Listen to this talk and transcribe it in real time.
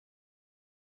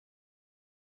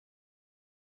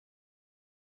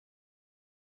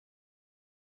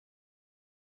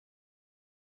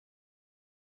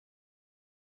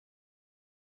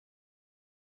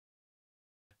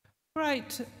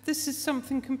Right, this is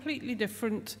something completely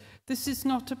different. This is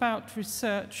not about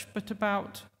research, but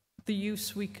about the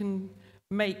use we can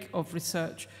make of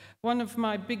research. One of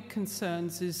my big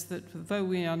concerns is that though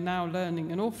we are now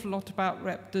learning an awful lot about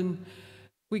Repton,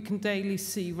 we can daily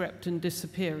see Repton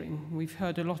disappearing. We've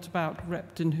heard a lot about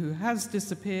Repton who has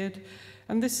disappeared,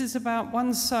 and this is about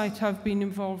one site I've been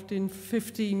involved in for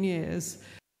 15 years.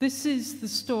 This is the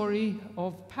story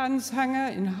of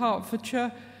Panshanger in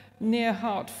Hertfordshire, near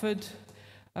Hertford,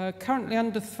 currently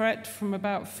under threat from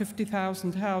about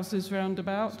 50,000 houses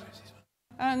roundabout.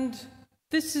 And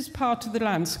this is part of the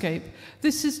landscape.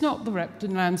 This is not the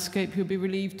Repton landscape, you'll be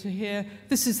relieved to hear.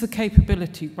 This is the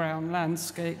Capability Brown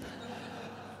landscape.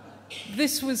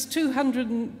 This was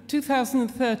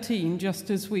 2013,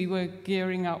 just as we were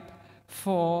gearing up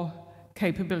for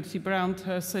Capability Brown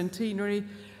centenary.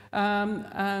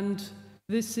 And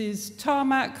this is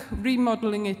tarmac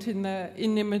remodelling it in their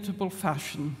inimitable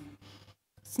fashion.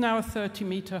 It's now a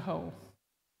 30-metre hole.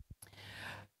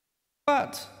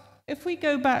 But if we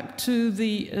go back to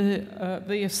the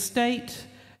estate,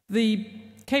 the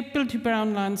Capability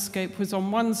Brown landscape was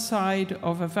on one side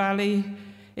of a valley.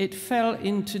 It fell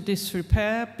into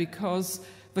disrepair because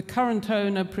the current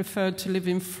owner preferred to live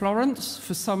in Florence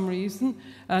for some reason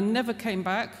and never came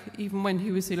back, even when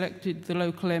he was elected the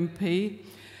local MP.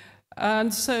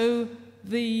 And so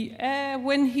the heir,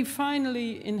 when he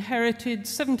finally inherited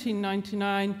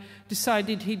 1799,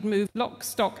 decided he'd move lock,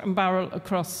 stock and barrel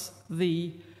across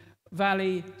the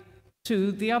valley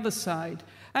to the other side.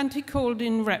 And he called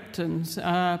in Reptons,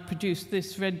 produced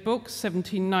this red book,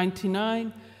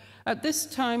 1799. At this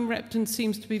time, Repton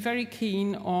seems to be very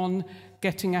keen on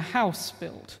getting a house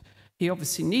built. He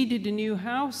obviously needed a new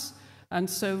house, and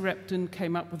so Repton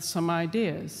came up with some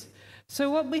ideas. So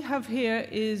what we have here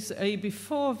is a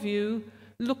before view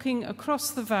looking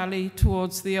across the valley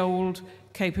towards the old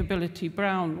Capability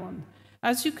Brown one.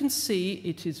 As you can see,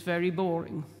 it is very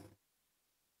boring.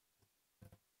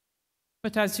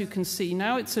 But as you can see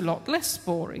now, it's a lot less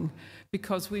boring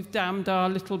because we've dammed our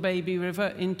little baby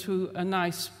river into a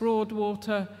nice broad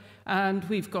water, and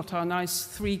we've got our nice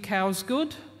 3 cows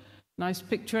good, nice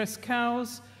picturesque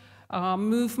cows, our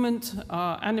movement,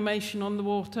 our animation on the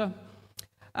water.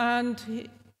 And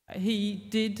he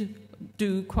did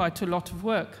do quite a lot of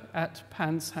work at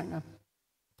Panshanger.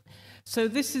 So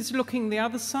this is looking the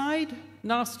other side,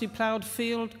 nasty ploughed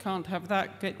field, can't have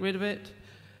that, get rid of it.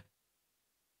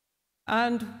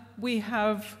 And we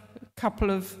have a couple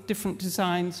of different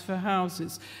designs for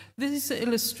houses. These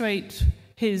illustrate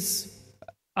his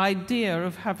idea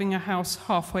of having a house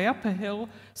halfway up a hill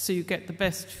so you get the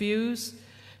best views.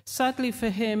 Sadly for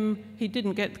him, he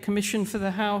didn't get the commission for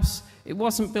the house. It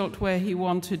wasn't built where he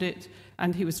wanted it,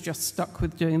 and he was just stuck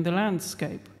with doing the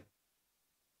landscape.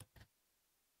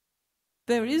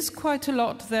 There is quite a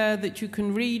lot there that you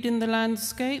can read in the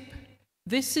landscape.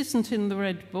 This isn't in the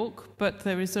Red Book, but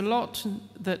there is a lot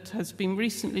that has been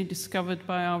recently discovered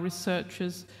by our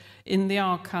researchers in the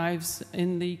archives,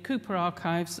 in the Cooper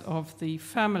archives of the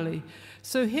family.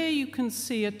 So here you can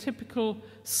see a typical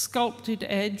sculpted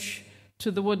edge to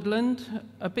the woodland,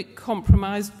 a bit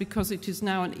compromised because it is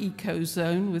now an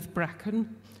eco-zone with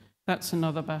bracken. That's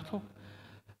another battle.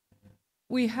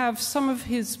 We have some of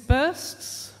his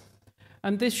bursts,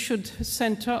 and this should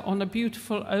centre on a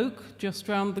beautiful oak just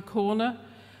round the corner.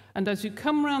 And as you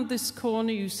come round this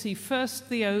corner, you see first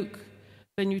the oak,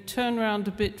 then you turn around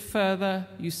a bit further,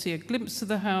 you see a glimpse of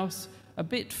the house, a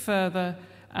bit further,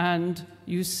 and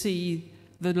you see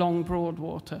the long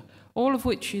Broadwater, all of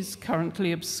which is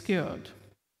currently obscured.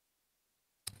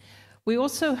 We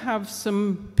also have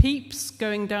some peeps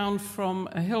going down from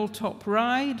a hilltop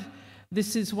ride.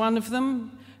 This is one of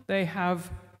them. They have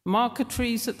marker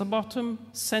trees at the bottom,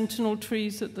 sentinel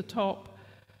trees at the top.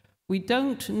 We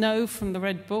don't know from the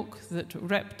Red Book that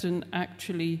Repton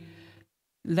actually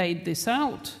laid this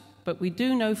out, but we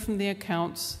do know from the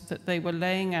accounts that they were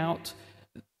laying out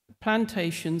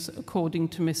plantations according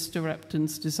to Mr.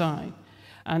 Repton's design.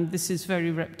 And this is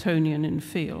very Reptonian in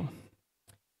feel.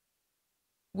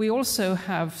 We also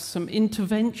have some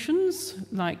interventions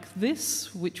like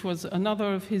this, which was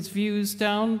another of his views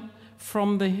down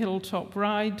from the hilltop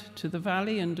ride to the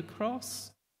valley and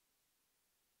across.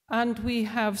 And we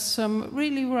have some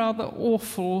really rather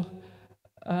awful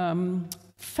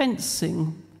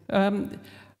fencing.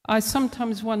 I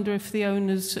sometimes wonder if the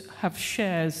owners have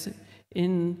shares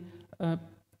in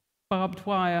barbed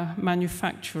wire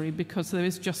manufactory, because there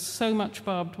is just so much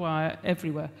barbed wire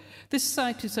everywhere. This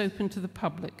site is open to the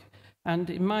public, and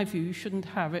in my view, you shouldn't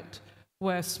have it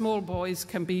where small boys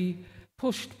can be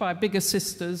pushed by bigger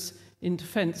sisters into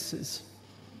fences.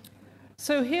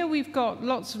 So here we've got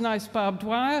lots of nice barbed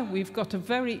wire, we've got a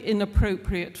very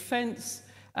inappropriate fence,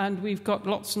 and we've got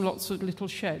lots and lots of little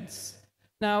sheds.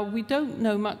 Now, we don't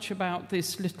know much about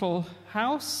this little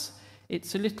house.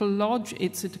 It's a little lodge.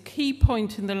 It's at a key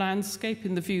point in the landscape,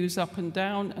 in the views up and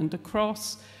down and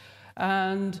across,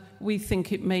 and we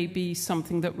think it may be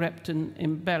something that Repton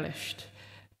embellished.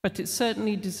 But it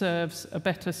certainly deserves a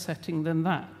better setting than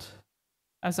that,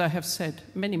 as I have said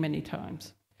many, many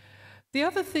times. The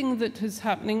other thing that is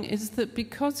happening is that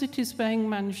because it is being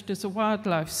managed as a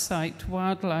wildlife site,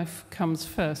 wildlife comes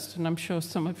first, and I'm sure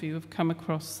some of you have come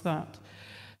across that.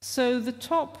 So the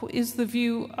top is the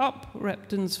view up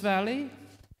Repton's Valley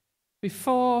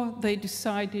before they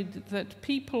decided that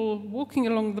people walking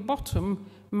along the bottom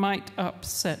might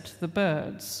upset the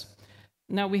birds.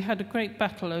 Now, we had a great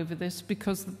battle over this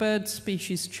because the bird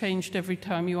species changed every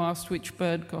time you asked which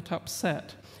bird got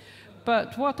upset.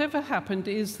 But whatever happened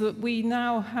is that we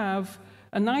now have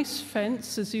a nice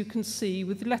fence, as you can see,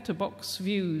 with letterbox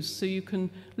views, so you can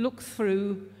look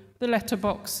through the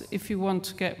letterbox if you want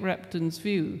to get Repton's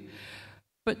view.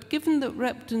 But given that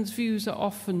Repton's views are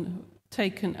often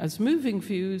taken as moving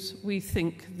views, we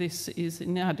think this is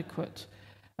inadequate.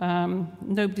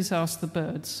 Nobody's asked the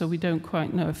birds, so we don't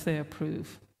quite know if they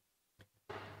approve.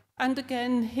 And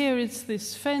again, here is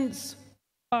this fence,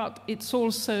 but it's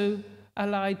also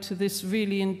allied to this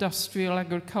really industrial,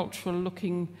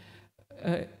 agricultural-looking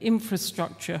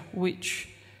infrastructure, which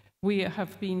we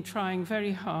have been trying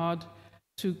very hard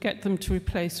to get them to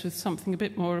replace with something a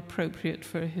bit more appropriate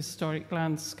for a historic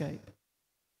landscape.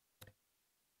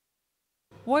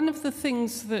 One of the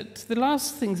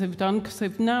last things they've done, because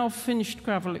they've now finished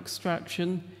gravel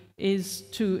extraction, is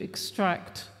to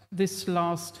extract this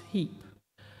last heap.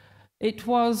 It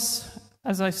was,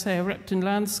 as I say, a Repton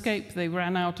landscape. They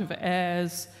ran out of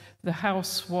heirs. The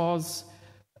house was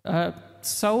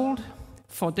sold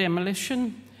for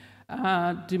demolition,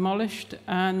 demolished,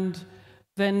 and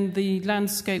then the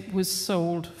landscape was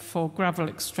sold for gravel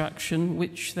extraction,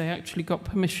 which they actually got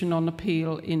permission on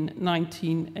appeal in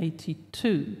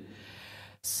 1982.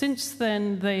 Since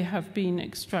then, they have been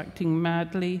extracting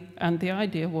madly, and the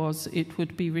idea was it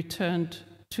would be returned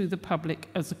to the public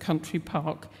as a country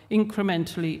park,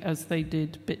 incrementally as they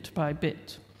did bit by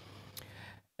bit.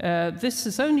 This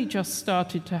has only just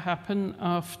started to happen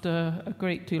after a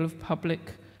great deal of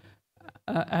public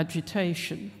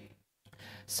agitation.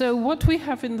 So what we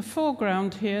have in the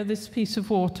foreground here, this piece of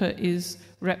water, is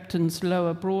Repton's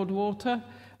lower Broadwater,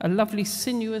 a lovely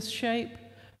sinuous shape,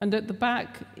 and at the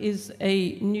back is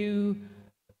a new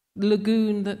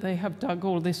lagoon that they have dug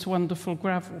all this wonderful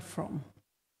gravel from.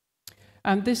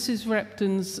 And this is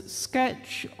Repton's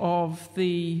sketch of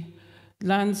the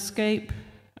landscape,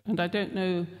 and I don't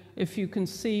know if you can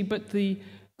see, but the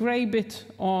grey bit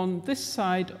on this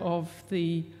side of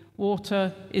the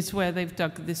water is where they've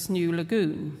dug this new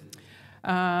lagoon.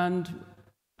 And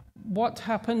what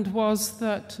happened was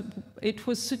that it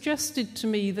was suggested to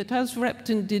me that as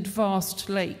Repton did vast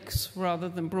lakes rather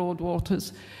than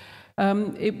broadwaters,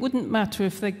 it wouldn't matter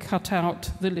if they cut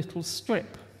out the little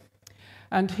strip.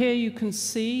 And here you can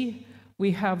see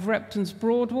we have Repton's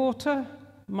Broadwater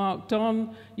marked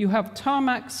on. You have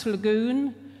Tarmac's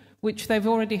Lagoon, which they've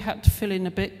already had to fill in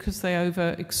a bit because they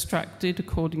over-extracted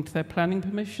according to their planning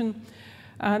permission.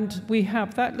 And we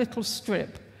have that little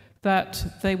strip that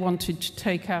they wanted to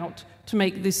take out to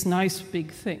make this nice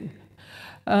big thing.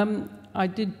 I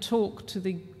did talk to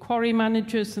the quarry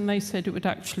managers, and they said it would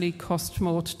actually cost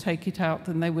more to take it out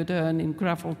than they would earn in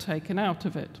gravel taken out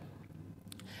of it.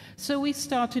 So we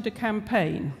started a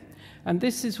campaign, and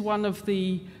this is one of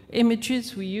the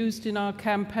images we used in our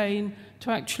campaign to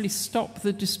actually stop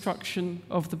the destruction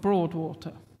of the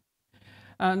Broadwater.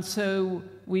 And so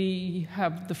we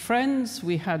have the Friends,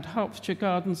 we had Hertfordshire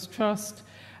Gardens Trust,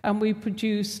 and we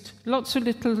produced lots of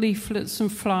little leaflets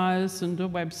and flyers and a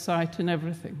website and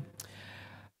everything.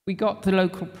 We got the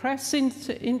local press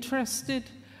interested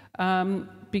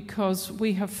because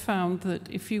we have found that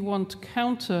if you want to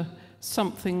counter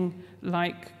something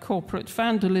like corporate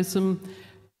vandalism,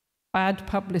 bad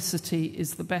publicity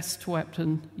is the best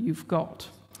weapon you've got.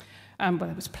 And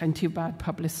there was plenty of bad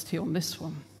publicity on this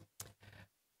one.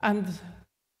 And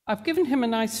I've given him a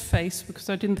nice face because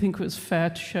I didn't think it was fair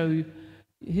to show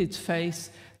his face.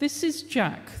 This is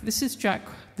Jack. This is Jack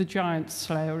the Giant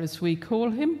Slayer, as we call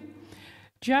him.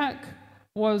 Jack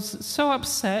was so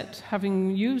upset,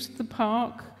 having used the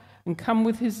park and come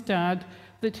with his dad,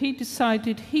 that he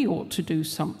decided he ought to do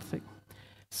something.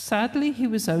 Sadly, he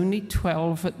was only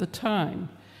 12 at the time,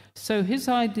 so his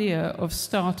idea of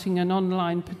starting an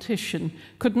online petition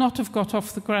could not have got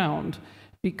off the ground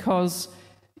because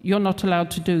you're not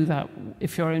allowed to do that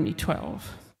if you're only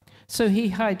 12. So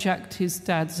he hijacked his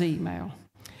dad's email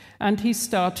and he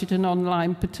started an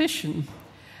online petition.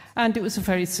 And it was a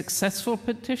very successful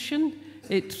petition.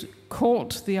 It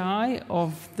caught the eye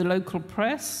of the local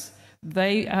press.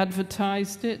 They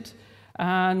advertised it.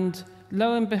 And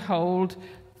lo and behold,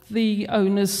 the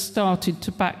owners started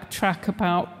to backtrack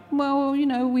about, well, you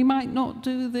know, we might not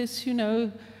do this, you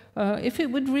know, if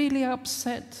it would really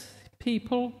upset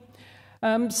people.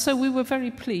 So we were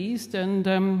very pleased,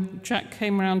 and Jack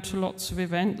came around to lots of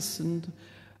events and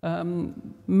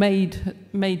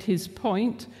made his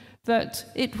point that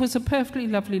it was a perfectly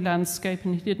lovely landscape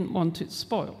and he didn't want it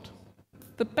spoiled.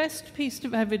 The best piece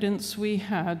of evidence we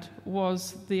had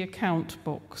was the account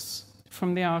books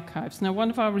from the archives. Now, one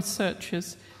of our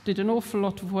researchers did an awful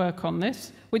lot of work on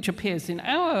this, which appears in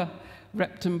our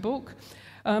Repton book,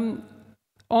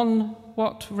 on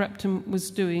what Repton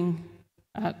was doing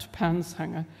at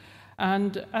Panshanger.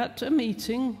 And at a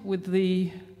meeting with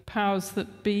the powers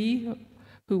that be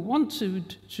who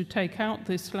wanted to take out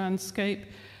this landscape,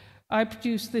 I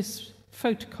produced this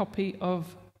photocopy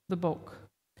of the book.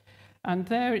 And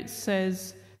there it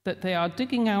says that they are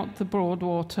digging out the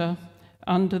Broadwater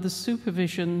under the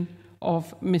supervision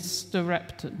of Mr.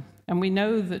 Repton. And we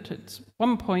know that at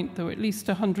one point there were at least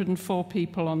 104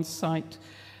 people on site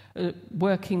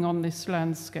working on this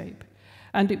landscape.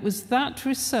 And it was that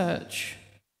research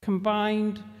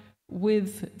combined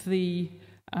with the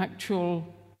actual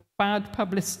bad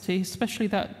publicity, especially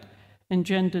that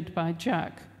engendered by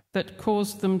Jack, that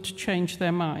caused them to change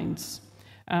their minds.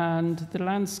 And the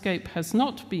landscape has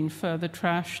not been further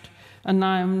trashed, and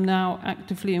I am now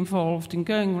actively involved in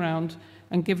going around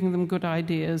and giving them good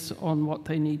ideas on what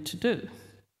they need to do,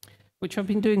 which I've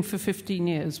been doing for 15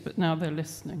 years, but now they're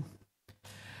listening.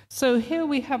 So here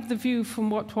we have the view from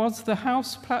what was the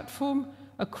house platform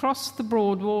across the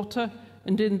Broadwater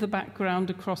and in the background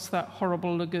across that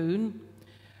horrible lagoon.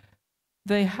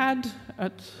 They had,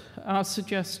 at our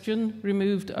suggestion,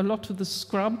 removed a lot of the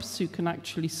scrub so you can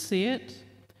actually see it.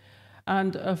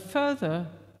 And a further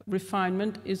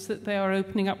refinement is that they are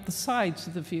opening up the sides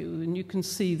of the view, and you can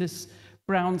see this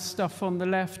brown stuff on the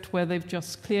left where they've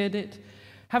just cleared it.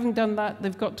 Having done that,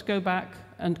 they've got to go back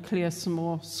and clear some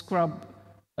more scrub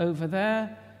over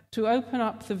there to open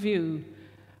up the view.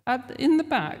 In the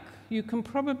back, you can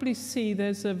probably see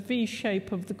there's a V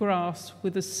shape of the grass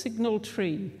with a signal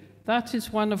tree. That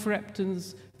is one of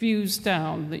Repton's views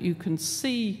down that you can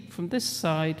see from this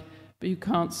side, but you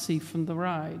can't see from the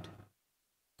ride.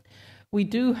 We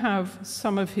do have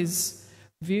some of his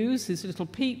views, his little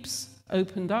peeps,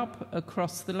 opened up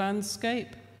across the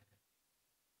landscape.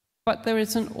 But there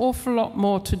is an awful lot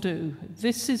more to do.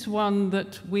 This is one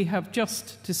that we have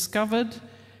just discovered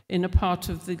in a part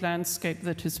of the landscape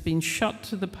that has been shut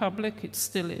to the public. It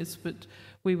still is, but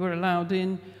we were allowed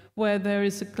in, where there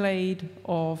is a glade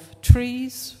of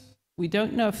trees. We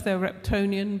don't know if they're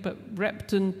Reptonian, but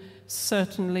Repton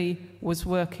certainly was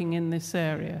working in this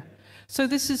area. So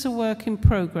this is a work in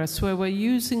progress where we're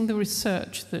using the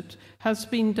research that has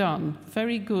been done,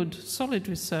 very good, solid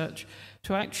research,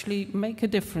 to actually make a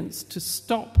difference, to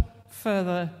stop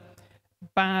further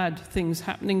bad things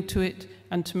happening to it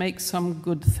and to make some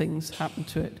good things happen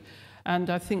to it. And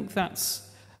I think that's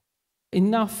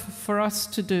enough for us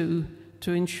to do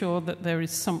to ensure that there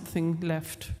is something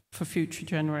left for future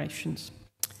generations.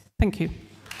 Thank you.